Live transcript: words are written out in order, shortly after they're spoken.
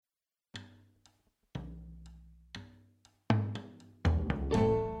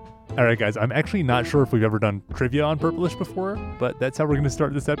All right, guys, I'm actually not sure if we've ever done trivia on Purplish before, but that's how we're going to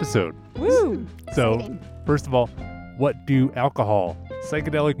start this episode. Woo! So, Exciting. first of all, what do alcohol,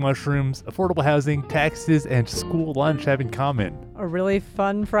 psychedelic mushrooms, affordable housing, taxes, and school lunch have in common? A really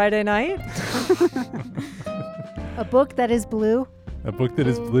fun Friday night. A book that is blue. A book that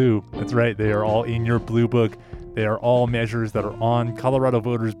is blue. That's right. They are all in your blue book. They are all measures that are on Colorado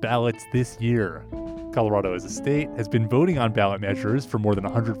voters' ballots this year. Colorado as a state has been voting on ballot measures for more than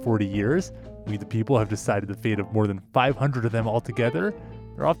 140 years. We the people have decided the fate of more than 500 of them altogether.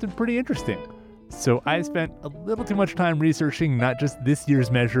 They're often pretty interesting. So I spent a little too much time researching not just this year's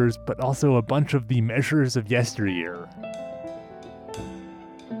measures, but also a bunch of the measures of yesteryear.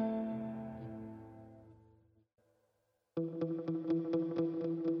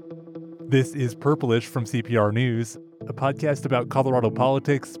 This is Purplish from CPR News, a podcast about Colorado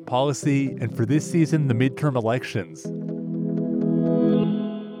politics, policy, and for this season, the midterm elections.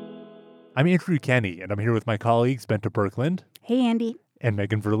 I'm Andrew Kenny, and I'm here with my colleagues Bente Birkeland Hey, Andy. and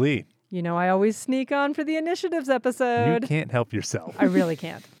Megan Verlee. You know, I always sneak on for the initiatives episode. You can't help yourself. I really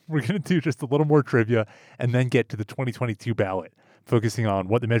can't. We're going to do just a little more trivia and then get to the 2022 ballot, focusing on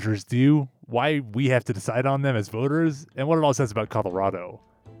what the measures do, why we have to decide on them as voters, and what it all says about Colorado.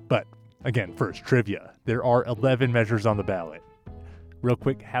 But again, first, trivia. There are 11 measures on the ballot. Real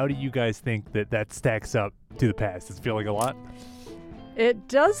quick, how do you guys think that stacks up to the past? Does it feel like a lot? It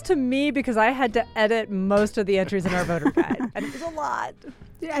does to me because I had to edit most of the entries in our voter guide, and it was a lot.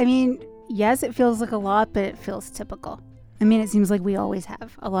 I mean, yes, it feels like a lot, but it feels typical. I mean, it seems like we always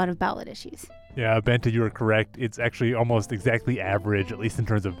have a lot of ballot issues. Yeah, Bente, you are correct. It's actually almost exactly average, at least in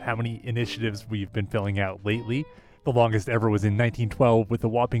terms of how many initiatives we've been filling out lately. The longest ever was in 1912 with a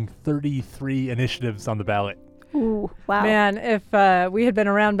whopping 33 initiatives on the ballot. Ooh, wow. Man, if we had been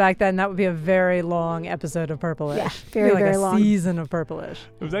around back then, that would be a very long episode of Purplish. Yeah, It'd be very, like very a long. season of Purplish.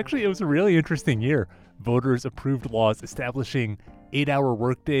 It was a really interesting year. Voters approved laws establishing 8-hour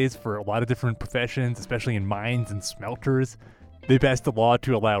workdays for a lot of different professions, especially in mines and smelters. They passed a law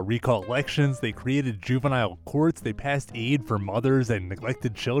to allow recall elections. They created juvenile courts. They passed aid for mothers and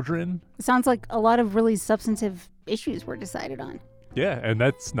neglected children. It sounds like a lot of really substantive issues were decided on. Yeah, and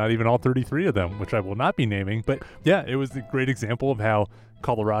that's not even all 33 of them, which I will not be naming. But yeah, it was a great example of how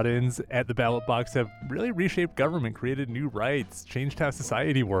Coloradans at the ballot box have really reshaped government, created new rights, changed how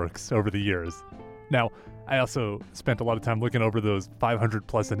society works over the years. Now, I also spent a lot of time looking over those 500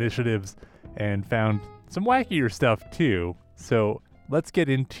 plus initiatives and found some wackier stuff too. So let's get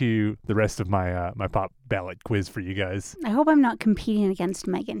into the rest of my my pop ballot quiz for you guys. I hope I'm not competing against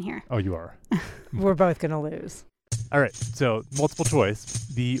Megan here. Oh, you are. We're both going to lose. All right, so multiple choice.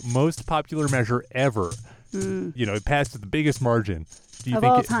 The most popular measure ever. It passed with the biggest margin. Do you Of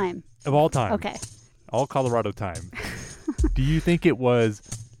think all time. Of all time. Okay. All Colorado time. Do you think it was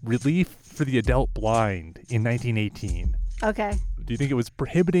relief for the adult blind in 1918? Okay. Do you think it was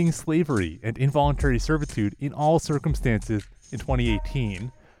prohibiting slavery and involuntary servitude in all circumstances in 2018?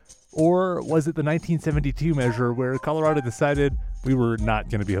 Or was it the 1972 measure where Colorado decided we were not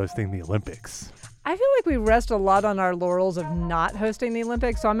going to be hosting the Olympics? I feel like we rest a lot on our laurels of not hosting the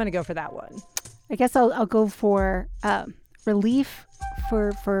Olympics, so I'm going to go for that one. I guess I'll go for relief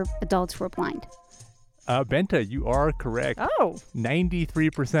for adults who are blind. Bente, you are correct. Oh.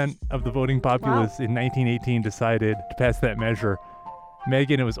 93% of the voting populace in 1918 decided to pass that measure.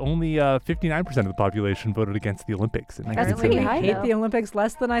 Megan, it was only 59% of the population voted against the Olympics in That's 1970. pretty high. high, Hate though. the Olympics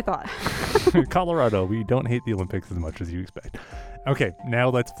less than I thought. Colorado, we don't hate the Olympics as much as you expect. Okay, now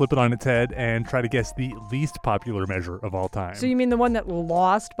let's flip it on its head and try to guess the least popular measure of all time. So you mean the one that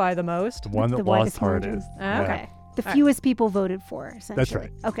lost by the most? The one that The lost widest margin. hardest. Okay. The All right. fewest people voted for, essentially. That's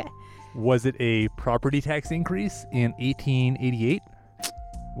right. Okay. Was it a property tax increase in 1888?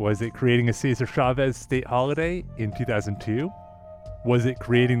 Was it creating a Cesar Chavez state holiday in 2002? Was it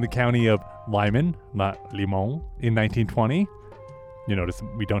creating the county of Lyman, not Limon, in 1920? You notice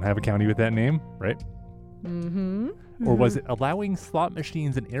we don't have a county with that name, right? Mm-hmm. Or was it allowing slot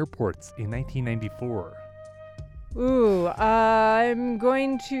machines in airports in 1994? Ooh, I'm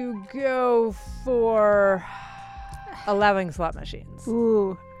going to go for allowing slot machines.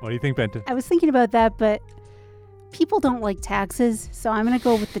 Ooh. What do you think, Bente? I was thinking about that, but people don't like taxes, so I'm going to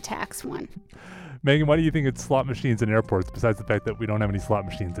go with the tax one. Megan, why do you think it's slot machines in airports, besides the fact that we don't have any slot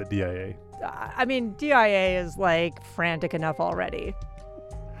machines at DIA? I mean, DIA is like frantic enough already.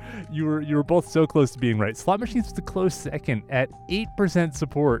 You were both so close to being right. Slot machines was a close second at 8%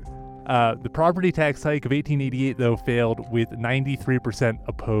 support. The property tax hike of 1888, though, failed with 93%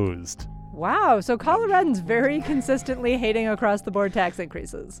 opposed. Wow, so Coloradans very consistently hating across the board tax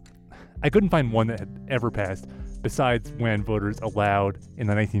increases. I couldn't find one that had ever passed. besides when voters allowed in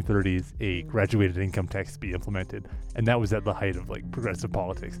the 1930s a graduated income tax to be implemented. And that was at the height of progressive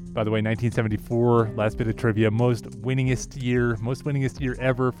politics. By the way, 1974, last bit of trivia, most winningest year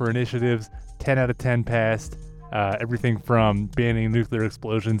ever for initiatives. 10 out of 10 passed. Everything from banning nuclear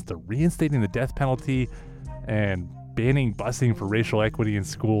explosions to reinstating the death penalty and banning busing for racial equity in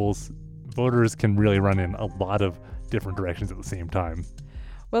schools. Voters can really run in a lot of different directions at the same time.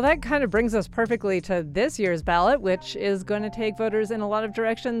 Well, that kind of brings us perfectly to this year's ballot, which is going to take voters in a lot of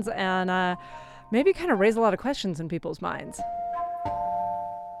directions and maybe kind of raise a lot of questions in people's minds.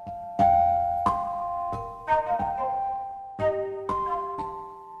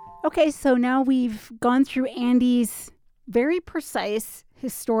 Okay, so now we've gone through Andy's very precise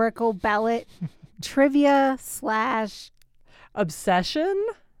historical ballot trivia / obsession?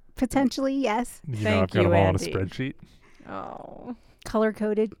 Potentially, yes. I've Thank got you, them all on a Andy. spreadsheet. Oh.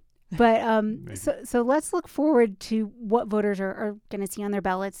 Color-coded. But so let's look forward to what voters are going to see on their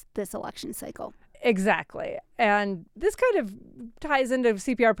ballots this election cycle. Exactly. And this kind of ties into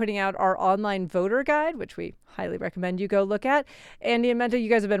CPR putting out our online voter guide, which we highly recommend you go look at. Andy and Menta, you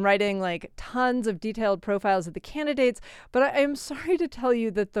guys have been writing tons of detailed profiles of the candidates, but I am sorry to tell you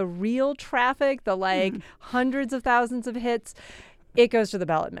that the real traffic, the hundreds of thousands of hits, it goes to the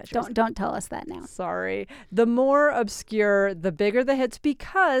ballot measures. Don't tell us that now. Sorry. The more obscure, the bigger the hits,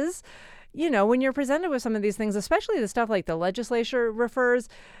 because, when you're presented with some of these things, especially the stuff like the legislature refers,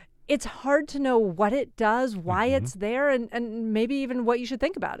 it's hard to know what it does, why it's there, and maybe even what you should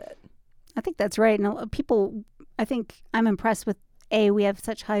think about it. I think that's right. And I think I'm impressed with, we have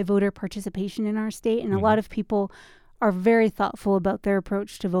such high voter participation in our state, and a lot of people are very thoughtful about their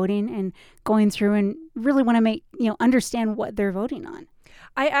approach to voting and going through and really want to understand what they're voting on.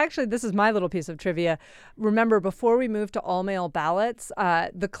 This is my little piece of trivia. Remember, before we moved to all-mail ballots,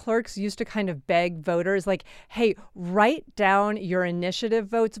 the clerks used to kind of beg voters, hey, write down your initiative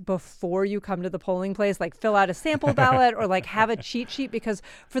votes before you come to the polling place, fill out a sample ballot or have a cheat sheet, because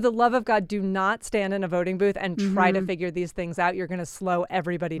for the love of God, do not stand in a voting booth and try to figure these things out. You're going to slow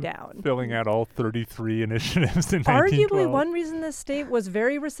everybody down. Filling out all 33 initiatives in Arguably, 1912. one reason this state was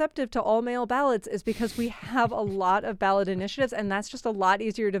very receptive to all-mail ballots is because we have a lot of ballot initiatives, and that's just a lot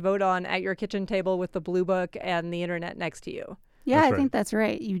easier to vote on at your kitchen table with the blue book and the internet next to you. Yeah, That's I think that's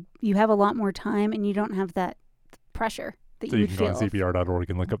right. You have a lot more time, and you don't have that pressure that So you you would can go feel. on CPR.org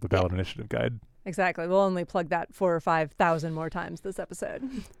and look up the ballot initiative guide. Exactly. We'll only plug that 4,000 or 5,000 more times this episode.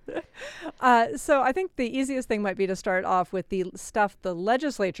 So I think the easiest thing might be to start off with the stuff the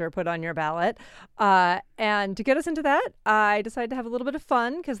legislature put on your ballot. And to get us into that, I decided to have a little bit of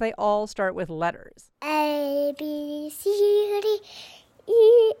fun because they all start with letters. A, B, C, D,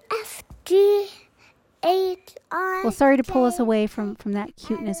 E, F, G, H, I. Well, sorry to pull us away from that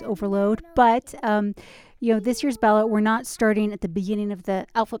cuteness overload, but this year's ballot, we're not starting at the beginning of the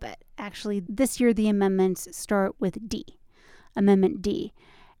alphabet. Actually, this year the amendments start with D, Amendment D,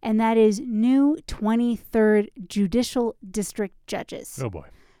 and that is new 23rd Judicial District judges. Oh boy.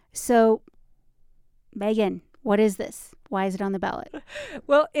 So, Megan, what is this? Why is it on the ballot?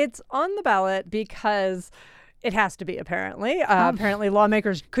 Well, it's on the ballot because it has to be, apparently. Apparently,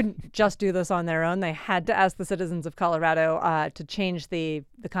 lawmakers couldn't just do this on their own. They had to ask the citizens of Colorado to change the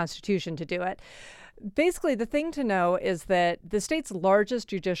Constitution to do it. Basically, the thing to know is that the state's largest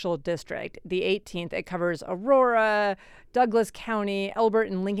judicial district, the 18th, it covers Aurora, Douglas County, Elbert,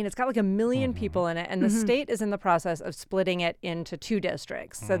 and Lincoln. It's got 1 million people in it, and the state is in the process of splitting it into 2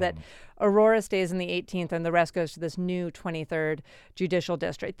 districts so that Aurora stays in the 18th and the rest goes to this new 23rd judicial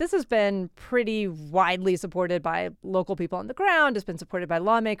district. This has been pretty widely supported by local people on the ground. It's been supported by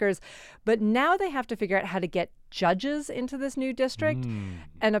lawmakers, but now they have to figure out how to get judges into this new district.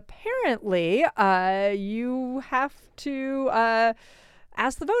 And apparently, you have to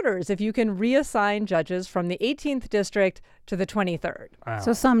ask the voters if you can reassign judges from the 18th district to the 23rd. Wow.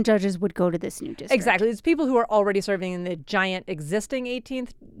 So some judges would go to this new district. Exactly. It's people who are already serving in the giant existing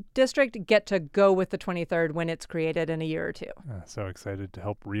 18th district get to go with the 23rd when it's created in a year or 2. So excited to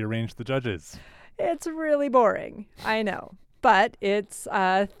help rearrange the judges. It's really boring. I know. But it's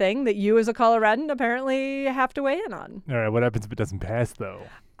a thing that you as a Coloradan apparently have to weigh in on. All right, what happens if it doesn't pass, though?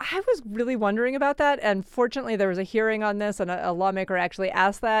 I was really wondering about that. And fortunately, there was a hearing on this and a lawmaker actually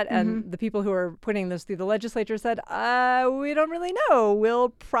asked that. And the people who are putting this through the legislature said, we don't really know. We'll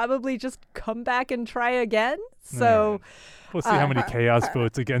probably just come back and try again. So We'll see how many chaos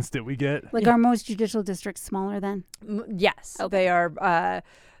votes against it we get. Are most judicial districts smaller then? yes, they are.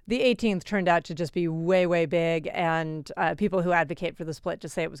 The 18th turned out to just be way, way big. And people who advocate for the split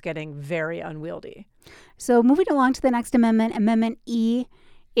just say it was getting very unwieldy. So moving along to the next amendment, Amendment E,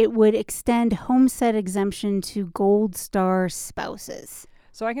 it would extend homestead exemption to Gold Star spouses.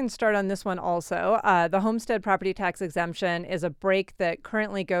 So I can start on this one also. The homestead property tax exemption is a break that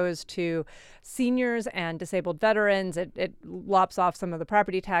currently goes to seniors and disabled veterans. It lops off some of the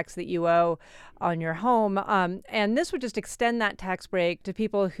property tax that you owe on your home. And this would just extend that tax break to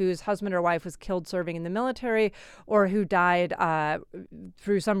people whose husband or wife was killed serving in the military or who died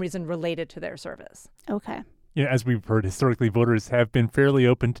through some reason related to their service. Okay. You know, as we've heard, historically, voters have been fairly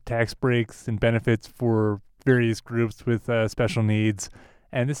open to tax breaks and benefits for various groups with special needs.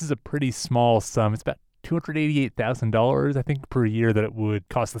 And this is a pretty small sum. It's about $288,000, I think, per year that it would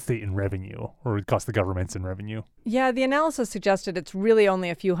cost the state in revenue, or would cost the governments in revenue. Yeah, the analysis suggested it's really only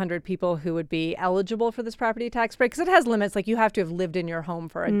a few hundred people who would be eligible for this property tax break, because it has limits. Like, you have to have lived in your home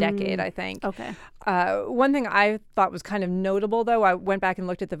for a decade, I think. Okay. One thing I thought was kind of notable, though, I went back and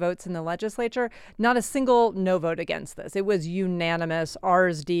looked at the votes in the legislature. Not a single no vote against this. It was unanimous.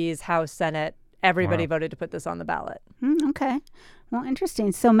 R's, D's, House, Senate. Everybody voted to put this on the ballot. Okay. Well,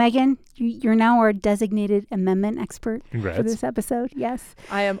 interesting. So, Megan, you're now our designated amendment expert for this episode. Yes.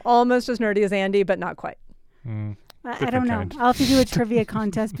 I am almost as nerdy as Andy, but not quite. I don't know. I'll have to do a trivia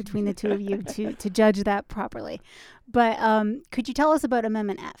contest between the two of you to judge that properly. But could you tell us about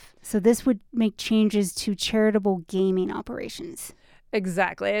Amendment F? So this would make changes to charitable gaming operations.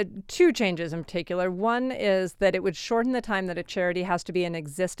 Exactly. Two changes in particular. One is that it would shorten the time that a charity has to be in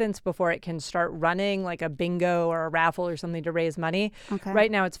existence before it can start running, like a bingo or a raffle or something to raise money. Okay.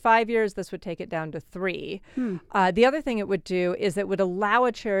 Right now it's 5 years. This would take it down to 3. The other thing it would do is it would allow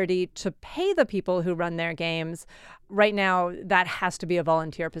a charity to pay the people who run their games. Right now, that has to be a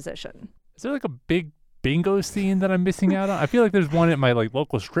volunteer position. Is there like a big bingo scene that I'm missing out on? I feel like there's one at my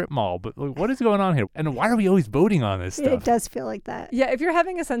local strip mall, but what is going on here? And why are we always voting on this stuff? It does feel like that. Yeah, if you're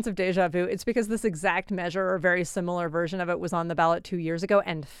having a sense of deja vu, it's because this exact measure or very similar version of it was on the ballot 2 years ago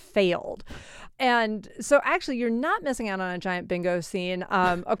and failed. And so actually, you're not missing out on a giant bingo scene.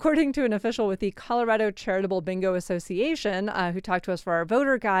 According to an official with the Colorado Charitable Bingo Association, who talked to us for our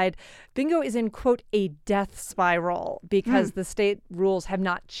voter guide, bingo is in, quote, a death spiral because the state rules have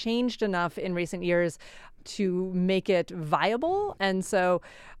not changed enough in recent years to make it viable. And so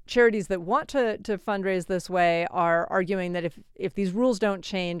charities that want to fundraise this way are arguing that if these rules don't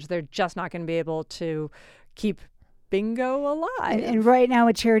change, they're just not going to be able to keep bingo alive. And right now,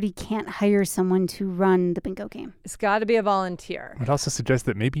 a charity can't hire someone to run the bingo game. It's got to be a volunteer. It also suggests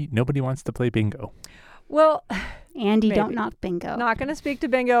that maybe nobody wants to play bingo. Well, Andy, maybe. don't knock bingo. Not going to speak to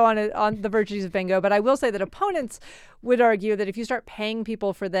bingo on the virtues of bingo, but I will say that opponents would argue that if you start paying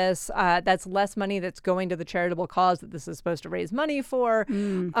people for this, that's less money that's going to the charitable cause that this is supposed to raise money for.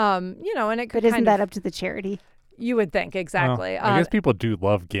 And it could. But isn't that up to the charity? You would think, exactly. Well, I guess people do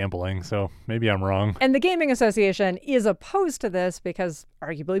love gambling, so maybe I'm wrong. And the Gaming Association is opposed to this because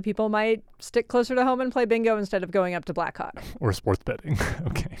arguably people might stick closer to home and play bingo instead of going up to Blackhawk. Or sports betting.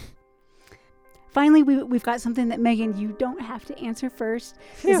 Okay. Finally, we've got something that, Megan, you don't have to answer first.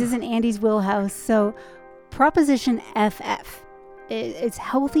 This isn't Andy's wheelhouse. So Proposition FF, it's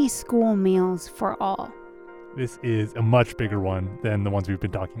healthy school meals for all. This is a much bigger one than the ones we've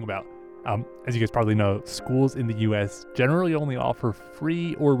been talking about. As you guys probably know, schools in the U.S. generally only offer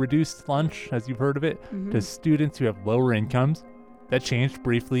free or reduced lunch, as you've heard of it, to students who have lower incomes. That changed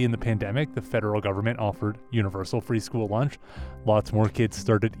briefly in the pandemic. The federal government offered universal free school lunch. Lots more kids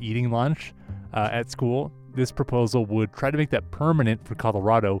started eating lunch at school. This proposal would try to make that permanent for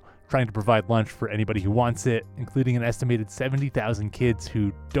Colorado, trying to provide lunch for anybody who wants it, including an estimated 70,000 kids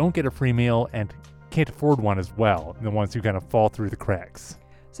who don't get a free meal and can't afford one as well, the ones who kind of fall through the cracks.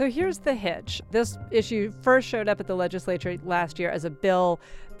 So here's the hitch. This issue first showed up at the legislature last year as a bill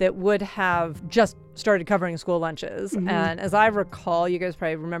that would have just started covering school lunches. And as I recall, you guys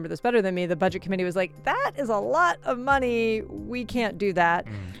probably remember this better than me, the budget committee was like, that is a lot of money. We can't do that.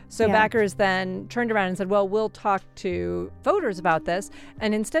 So backers then turned around and said, well, we'll talk to voters about this.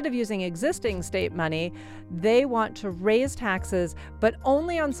 And instead of using existing state money, they want to raise taxes, but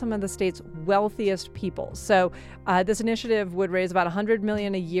only on some of the state's wealthiest people. So this initiative would raise about $100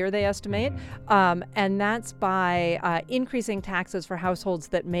 million a year, they estimate. And that's by increasing taxes for households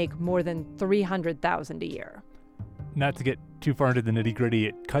that make more than $300,000 a year. Not to get too far into the nitty-gritty,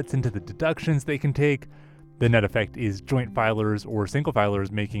 it cuts into the deductions they can take. The net effect is joint filers or single filers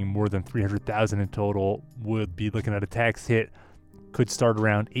making more than $300,000 in total would be looking at a tax hit. Could start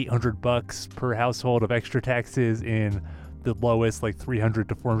around $800 per household of extra taxes in the lowest, like $300,000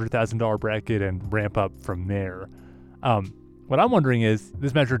 to $400,000 bracket, and ramp up from there. What I'm wondering is,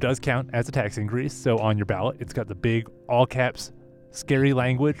 this measure does count as a tax increase, so on your ballot, it's got the big all caps scary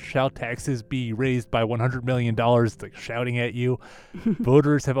language. Shall taxes be raised by $100 million? Like shouting at you.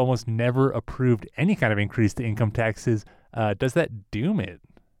 Voters have almost never approved any kind of increase to income taxes. Does that doom it?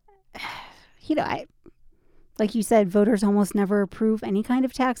 Like you said, voters almost never approve any kind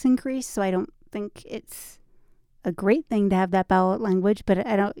of tax increase, so I don't think it's a great thing to have that ballot language, but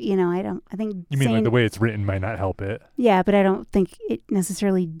I think You mean like the way it's written might not help it? Yeah, but I don't think it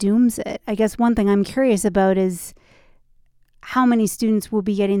necessarily dooms it. I guess one thing I'm curious about is how many students will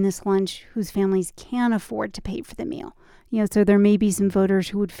be getting this lunch whose families can afford to pay for the meal. So there may be some voters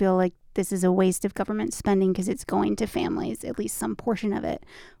who would feel like this is a waste of government spending because it's going to families, at least some portion of it,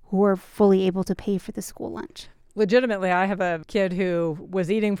 who are fully able to pay for the school lunch. Legitimately, I have a kid who was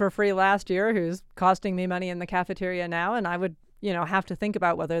eating for free last year who's costing me money in the cafeteria now, and I would, have to think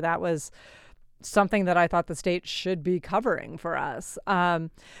about whether that was something that I thought the state should be covering for us. I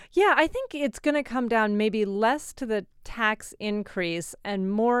think it's going to come down maybe less to the tax increase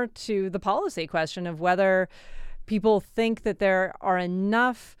and more to the policy question of whether people think that there are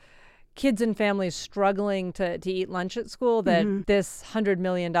enough kids and families struggling to eat lunch at school that this $100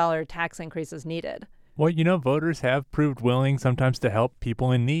 million tax increase is needed. Well, voters have proved willing sometimes to help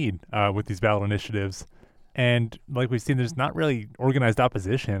people in need with these ballot initiatives. And like we've seen, there's not really organized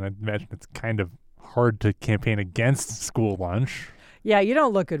opposition. I imagine it's kind of hard to campaign against school lunch. Yeah, you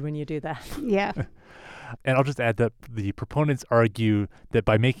don't look good when you do that. Yeah. And I'll just add that the proponents argue that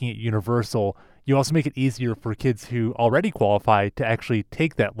by making it universal, you also make it easier for kids who already qualify to actually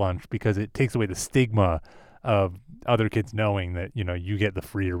take that lunch because it takes away the stigma of other kids knowing that, you get the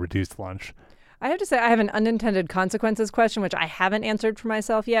free or reduced lunch. I have to say I have an unintended consequences question, which I haven't answered for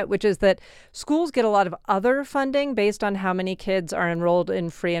myself yet, which is that schools get a lot of other funding based on how many kids are enrolled in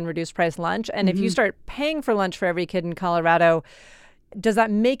free and reduced price lunch. And if you start paying for lunch for every kid in Colorado, does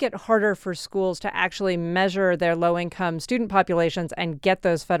that make it harder for schools to actually measure their low-income student populations and get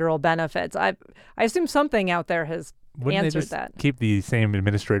those federal benefits? I assume something out there has Wouldn't answered they just that. keep the same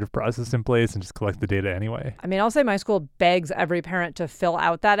administrative process in place and just collect the data anyway? I mean, I'll say my school begs every parent to fill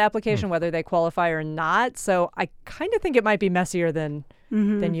out that application, whether they qualify or not. So I kind of think it might be messier than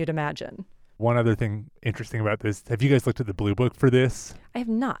you'd imagine. One other thing interesting about this, have you guys looked at the Blue Book for this? I have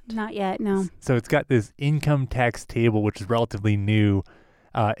not. Not yet, no. So it's got this income tax table, which is relatively new,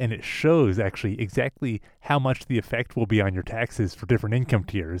 and it shows actually exactly how much the effect will be on your taxes for different income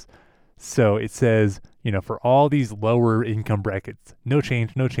tiers. So it says, for all these lower income brackets, no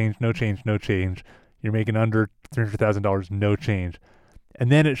change, no change, no change, no change. You're making under $300,000, no change.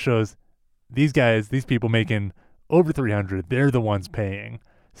 And then it shows these people making over $300,000, they're the ones paying.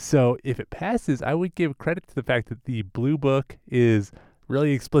 So if it passes, I would give credit to the fact that the Blue Book is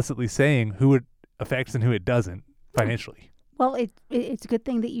really explicitly saying who it affects and who it doesn't financially. Well, it's a good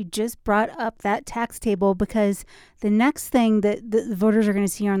thing that you just brought up that tax table, because the next thing that the voters are going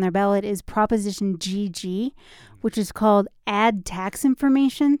to see on their ballot is Proposition GG, which is called Add Tax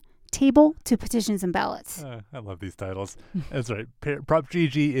Information Table to Petitions and Ballots. I love these titles. That's right. Prop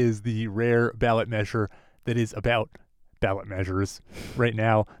GG is the rare ballot measure that is about ballot measures. Right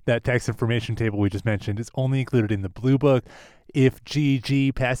now, that tax information table we just mentioned is only included in the Blue Book. If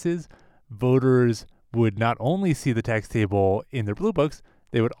GG passes, voters would not only see the tax table in their Blue Books,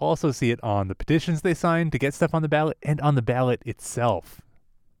 they would also see it on the petitions they signed to get stuff on the ballot and on the ballot itself.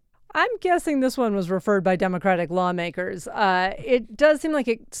 I'm guessing this one was referred by Democratic lawmakers. It does seem like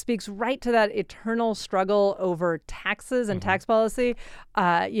it speaks right to that eternal struggle over taxes and tax policy.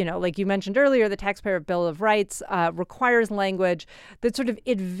 Like you mentioned earlier, the Taxpayer Bill of Rights requires language that sort of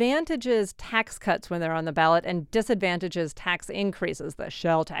advantages tax cuts when they're on the ballot and disadvantages tax increases, the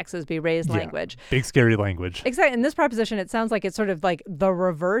shall taxes be raised language. Big, scary language. Exactly. In this proposition, it sounds like it's sort of like the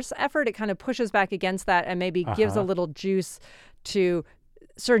reverse effort. It kind of pushes back against that and maybe gives a little juice to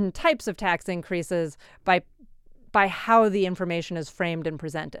certain types of tax increases by how the information is framed and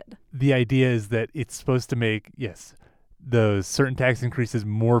presented. The idea is that it's supposed to make, those certain tax increases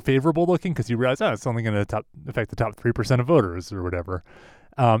more favorable looking because you realize, it's only going to affect the top 3% of voters or whatever.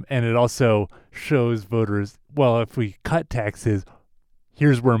 And it also shows voters, well, if we cut taxes,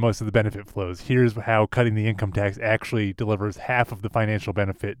 here's where most of the benefit flows. Here's how cutting the income tax actually delivers half of the financial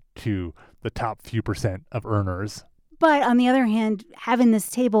benefit to the top few percent of earners. But on the other hand, having this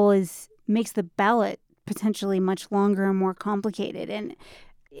table makes the ballot potentially much longer and more complicated, and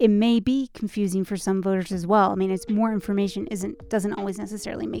it may be confusing for some voters as well. I mean, it's more information doesn't always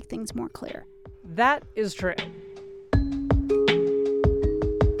necessarily make things more clear. That is true.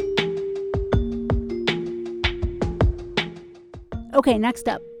 Okay, next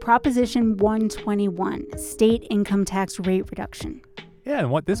up, Proposition 121, state income tax rate reduction. Yeah,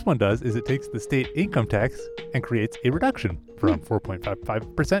 and what this one does is it takes the state income tax and creates a reduction from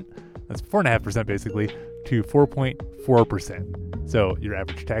 4.55%, that's 4.5% basically, to 4.4%. So your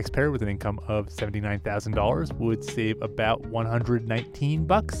average taxpayer with an income of $79,000 would save about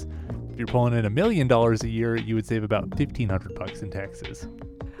 $119. If you're pulling in $1 million a year, you would save about $1,500 in taxes.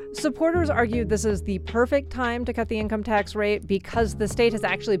 Supporters argue this is the perfect time to cut the income tax rate because the state has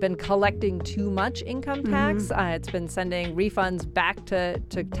actually been collecting too much income tax. It's been sending refunds back to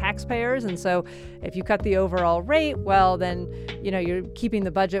taxpayers. And so if you cut the overall rate, well, then, you're keeping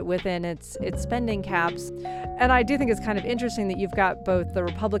the budget within its spending caps. And I do think it's kind of interesting that you've got both the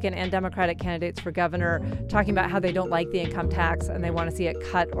Republican and Democratic candidates for governor talking about how they don't like the income tax and they want to see it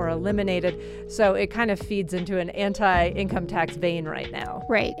cut or eliminated. So it kind of feeds into an anti-income tax vein right now.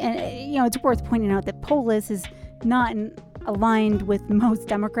 Right. And, it's worth pointing out that Polis is not aligned with most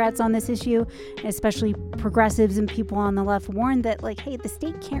Democrats on this issue, and especially progressives and people on the left warned that, hey, the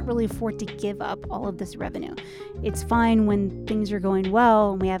state can't really afford to give up all of this revenue. It's fine when things are going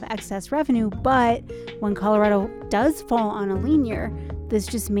well and we have excess revenue, but when Colorado does fall on a lean year, this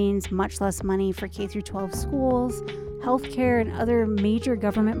just means much less money for K through 12 schools, healthcare, and other major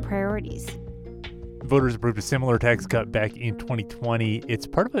government priorities. Voters approved a similar tax cut back in 2020. It's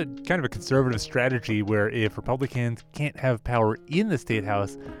part of a kind of a conservative strategy where if Republicans can't have power in the state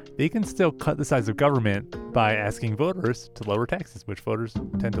house, they can still cut the size of government by asking voters to lower taxes, which voters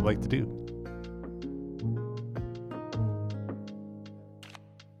tend to like to do.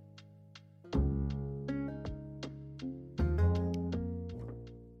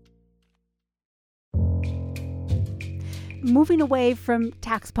 Moving away from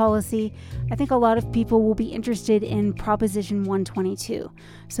tax policy, I think a lot of people will be interested in Proposition 122.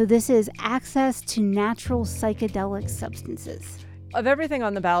 So this is access to natural psychedelic substances. Of everything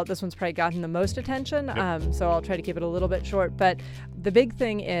on the ballot, this one's probably gotten the most attention, so I'll try to keep it a little bit short. But the big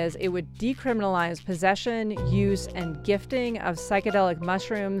thing is it would decriminalize possession, use, and gifting of psychedelic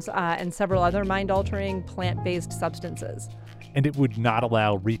mushrooms and several other mind-altering plant-based substances. And it would not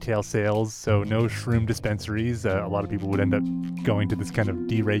allow retail sales, so no shroom dispensaries. A lot of people would end up going to this kind of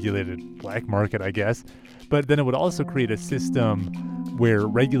deregulated black market, I guess. But then it would also create a system where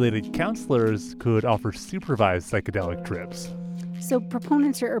regulated counselors could offer supervised psychedelic trips. So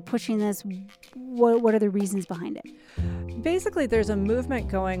proponents are pushing this. What are the reasons behind it? Basically, there's a movement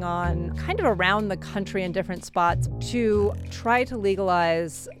going on kind of around the country in different spots to try to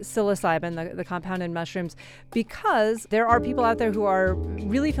legalize psilocybin, the compound in mushrooms, because there are people out there who are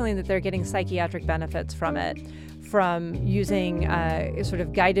really feeling that they're getting psychiatric benefits from it, from using sort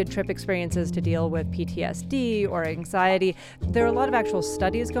of guided trip experiences to deal with PTSD or anxiety. There are a lot of actual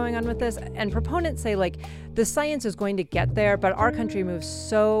studies going on with this, and proponents say, the science is going to get there, but our country moves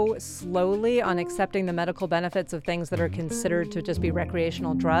so slowly on accepting the medical benefits of things that are considered to just be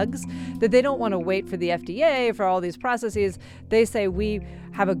recreational drugs that they don't want to wait for the FDA for all these processes. They say we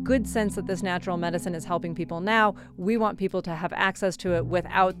have a good sense that this natural medicine is helping people now. We want people to have access to it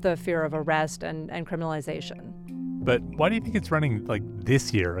without the fear of arrest and criminalization. But why do you think it's running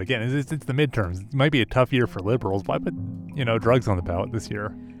this year? Again, it's the midterms. It might be a tough year for liberals. Why put, drugs on the ballot this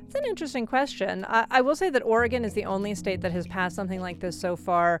year? It's an interesting question. I will say that Oregon is the only state that has passed something like this so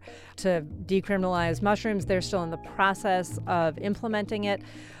far to decriminalize mushrooms. They're still in the process of implementing it.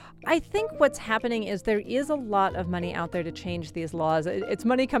 I think what's happening is there is a lot of money out there to change these laws. It's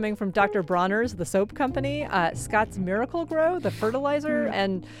money coming from Dr. Bronner's, the soap company, Scott's Miracle-Gro, the fertilizer,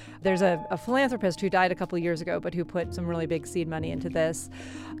 and there's a philanthropist who died a couple of years ago, but who put some really big seed money into this.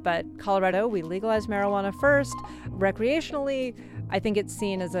 But Colorado, we legalized marijuana first. Recreationally, I think it's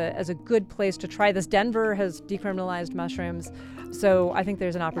seen as a good place to try this. Denver has decriminalized mushrooms. So I think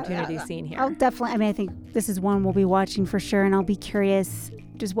there's an opportunity seen here. I'll definitely, I think this is one we'll be watching for sure, and I'll be curious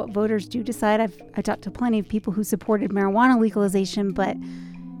just what voters do decide. I talked to plenty of people who supported marijuana legalization, but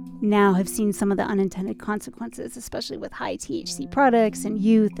now have seen some of the unintended consequences, especially with high THC products and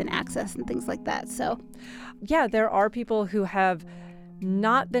youth and access and things like that. So, yeah, there are people who have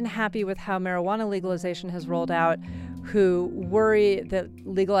not been happy with how marijuana legalization has rolled out, who worry that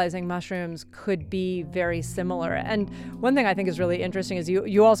legalizing mushrooms could be very similar. And one thing I think is really interesting is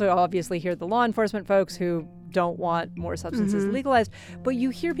you also obviously hear the law enforcement folks who don't want more substances legalized, but you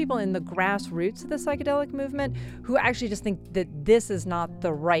hear people in the grassroots of the psychedelic movement who actually just think that this is not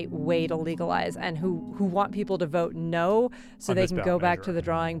the right way to legalize, and who want people to vote no so they can go back to the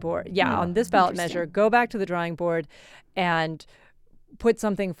drawing board. Yeah, on this ballot measure, go back to the drawing board and put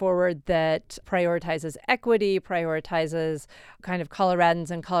something forward that prioritizes equity, prioritizes kind of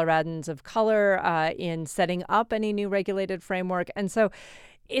Coloradans and Coloradans of color in setting up any new regulated framework. And so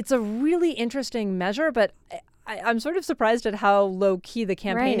it's a really interesting measure, but I'm sort of surprised at how low key the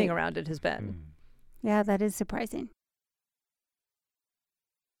campaigning Right. around it has been. Yeah, that is surprising.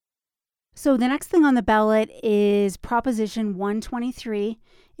 So the next thing on the ballot is Proposition 123.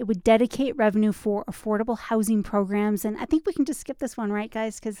 It would dedicate revenue for affordable housing programs. And I think we can just skip this one, right,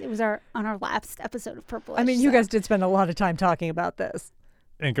 guys? Because it was on our last episode of Purple. I mean, you guys did spend a lot of time talking about this.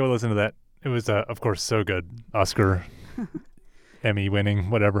 And go listen to that. It was, of course, so good. Oscar, Emmy winning,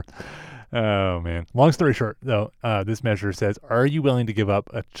 whatever. Oh, man. Long story short, though, this measure says, are you willing to give up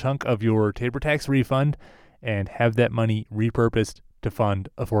a chunk of your Tabor tax refund and have that money repurposed to fund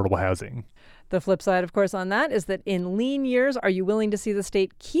affordable housing? The flip side, of course, on that is that in lean years, are you willing to see the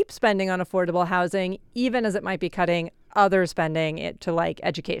state keep spending on affordable housing, even as it might be cutting other spending to like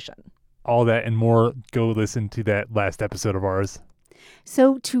education? All that and more, go listen to that last episode of ours.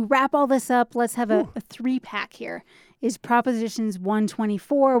 So to wrap all this up, let's have a 3-pack here. Is Propositions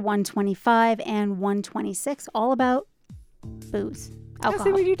 124, 125, and 126 all about booze, I see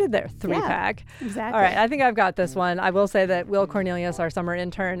alcohol? what you did there. 3-pack. Exactly. All right. I think I've got this one. I will say that Will Cornelius, our summer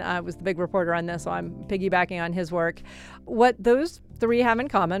intern, was the big reporter on this, so I'm piggybacking on his work. What those 3 have in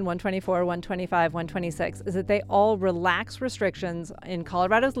common, 124, 125, 126, is that they all relax restrictions in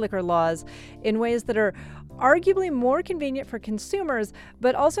Colorado's liquor laws in ways that are arguably more convenient for consumers,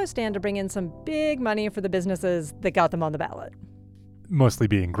 but also stand to bring in some big money for the businesses that got them on the ballot. Mostly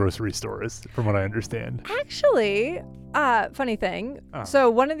being grocery stores, from what I understand. Actually, funny thing. So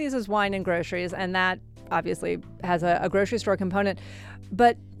one of these is wine and groceries, and that obviously has a grocery store component.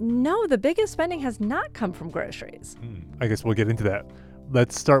 But no, the biggest spending has not come from groceries. I guess we'll get into that.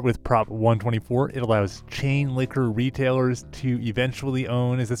 Let's start with Prop 124. It allows chain liquor retailers to eventually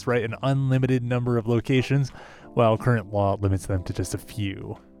own, is this right, an unlimited number of locations, while current law limits them to just a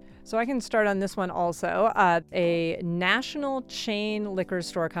few. So I can start on this one also. A national chain liquor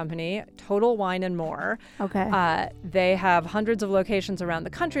store company, Total Wine and More. Okay. They have hundreds of locations around the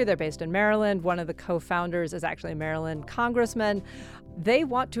country. They're based in Maryland. One of the co-founders is actually a Maryland congressman. They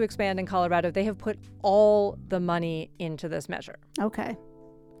want to expand in Colorado. They have put all the money into this measure. Okay.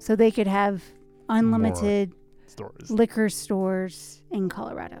 So they could have unlimited Stores. liquor stores in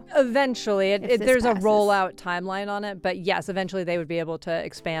Colorado. Eventually, If this there's passes. a rollout timeline on it, but yes, eventually they would be able to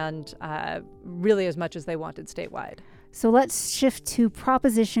expand really as much as they wanted statewide. So let's shift to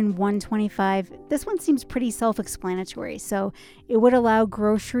Proposition 125. This one seems pretty self-explanatory. So it would allow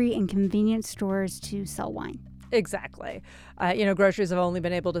grocery and convenience stores to sell wine. Exactly. Groceries have only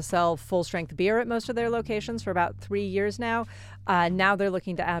been able to sell full-strength beer at most of their locations for about 3 years now. Now they're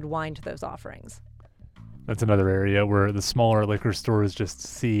looking to add wine to those offerings. That's another area where the smaller liquor stores just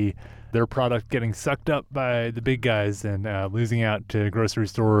see their product getting sucked up by the big guys and losing out to grocery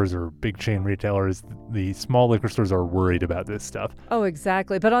stores or big chain retailers. The small liquor stores are worried about this stuff. Oh,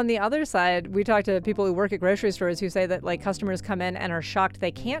 exactly. But on the other side, we talk to people who work at grocery stores who say that like customers come in and are shocked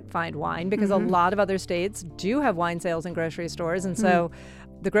they can't find wine because a lot of other states do have wine sales in grocery stores. And so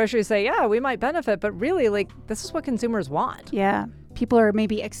the groceries say, yeah, we might benefit, but really like this is what consumers want. Yeah. People are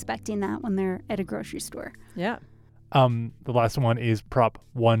maybe expecting that when they're at a grocery store. Yeah. The last one is Prop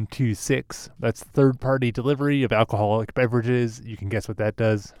 126. That's third-party delivery of alcoholic beverages. You can guess what that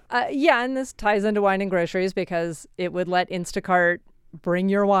does. Yeah, and this ties into wine and groceries because it would let Instacart bring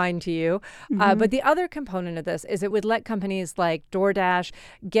your wine to you. But the other component of this is it would let companies like DoorDash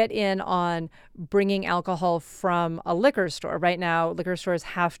get in on bringing alcohol from a liquor store. Right now, liquor stores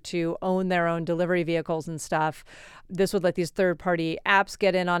have to own their own delivery vehicles and stuff. This would let these third-party apps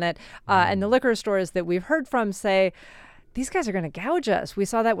get in on it. And the liquor stores that we've heard from say, these guys are going to gouge us. We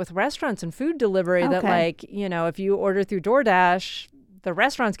saw that with restaurants and food delivery that like, if you order through DoorDash, the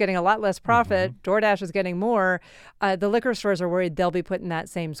restaurant's getting a lot less profit. DoorDash is getting more. The liquor stores are worried they'll be put in that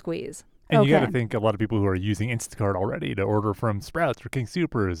same squeeze. And you got to think a lot of people who are using Instacart already to order from Sprouts or King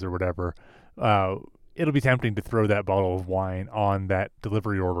Soopers or whatever, it'll be tempting to throw that bottle of wine on that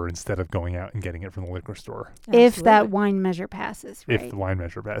delivery order instead of going out and getting it from the liquor store. If that wine measure passes, right? If the wine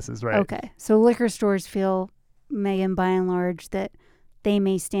measure passes, right? Okay. So liquor stores feel, Megan, by and large, that they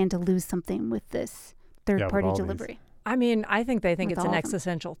may stand to lose something with this third-party all delivery. I mean, I think they think With it's all an of them.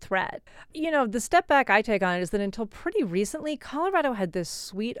 existential threat. The step back I take on it is that until pretty recently, Colorado had this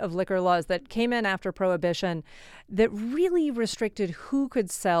suite of liquor laws that came in after Prohibition that really restricted who could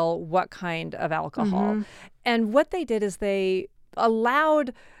sell what kind of alcohol. And what they did is they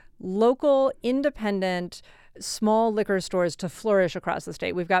allowed local, independent, small liquor stores to flourish across the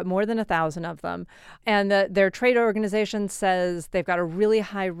state. We've got more than 1,000 of them. And their trade organization says they've got a really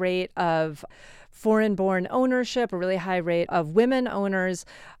high rate of foreign-born ownership, a really high rate of women owners.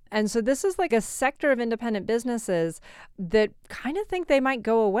 And so this is like a sector of independent businesses that kind of think they might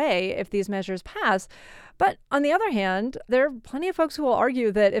go away if these measures pass. But on the other hand, there are plenty of folks who will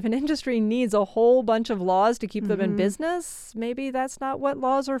argue that if an industry needs a whole bunch of laws to keep them in business, maybe that's not what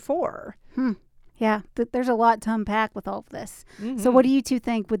laws are for. Yeah, there's a lot to unpack with all of this. So what do you two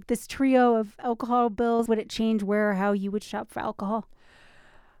think? With this trio of alcohol bills, would it change where or how you would shop for alcohol?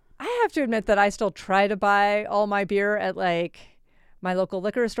 I have to admit that I still try to buy all my beer at my local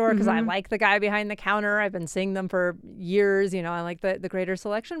liquor store because I like the guy behind the counter. I've been seeing them for years. I like the greater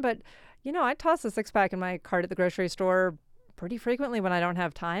selection. But, I toss a 6-pack in my cart at the grocery store pretty frequently when I don't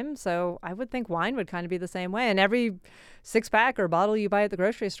have time. So I would think wine would kind of be the same way. And every 6-pack or bottle you buy at the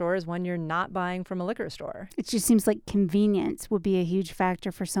grocery store is one you're not buying from a liquor store. It just seems like convenience would be a huge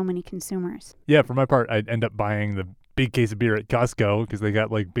factor for so many consumers. Yeah, for my part, I'd end up buying the big case of beer at Costco because they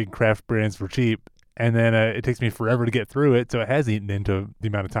got big craft brands for cheap. And then it takes me forever to get through it. So it has eaten into the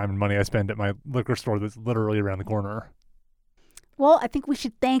amount of time and money I spend at my liquor store that's literally around the corner. Well, I think we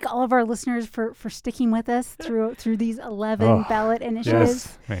should thank all of our listeners for sticking with us through these 11 ballot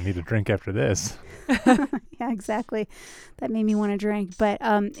initiatives. Yes, I need a drink after this. Yeah, exactly. That made me want to drink. But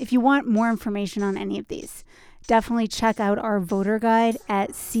if you want more information on any of these, definitely check out our voter guide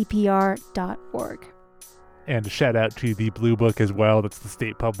at cpr.org. And a shout out to the Blue Book as well. That's the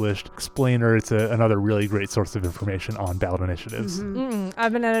state-published explainer. It's another really great source of information on ballot initiatives.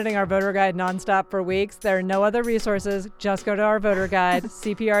 I've been editing our voter guide nonstop for weeks. There are no other resources. Just go to our voter guide,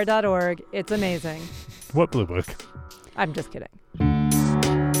 cpr.org. It's amazing. What Blue Book? I'm just kidding.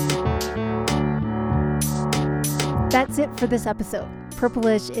 That's it for this episode.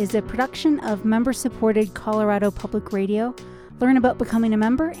 Purplish is a production of member-supported Colorado Public Radio. Learn about becoming a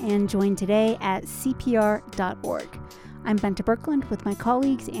member and join today at cpr.org. I'm Benta Birkeland with my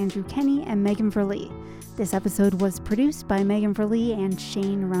colleagues Andrew Kenny and Megan Verlee. This episode was produced by Megan Verlee and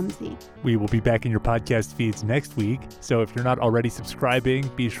Shane Rumsey. We will be back in your podcast feeds next week, so if you're not already subscribing,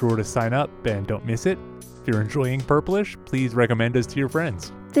 be sure to sign up and don't miss it. If you're enjoying Purplish, please recommend us to your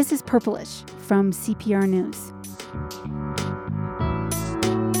friends. This is Purplish from CPR News.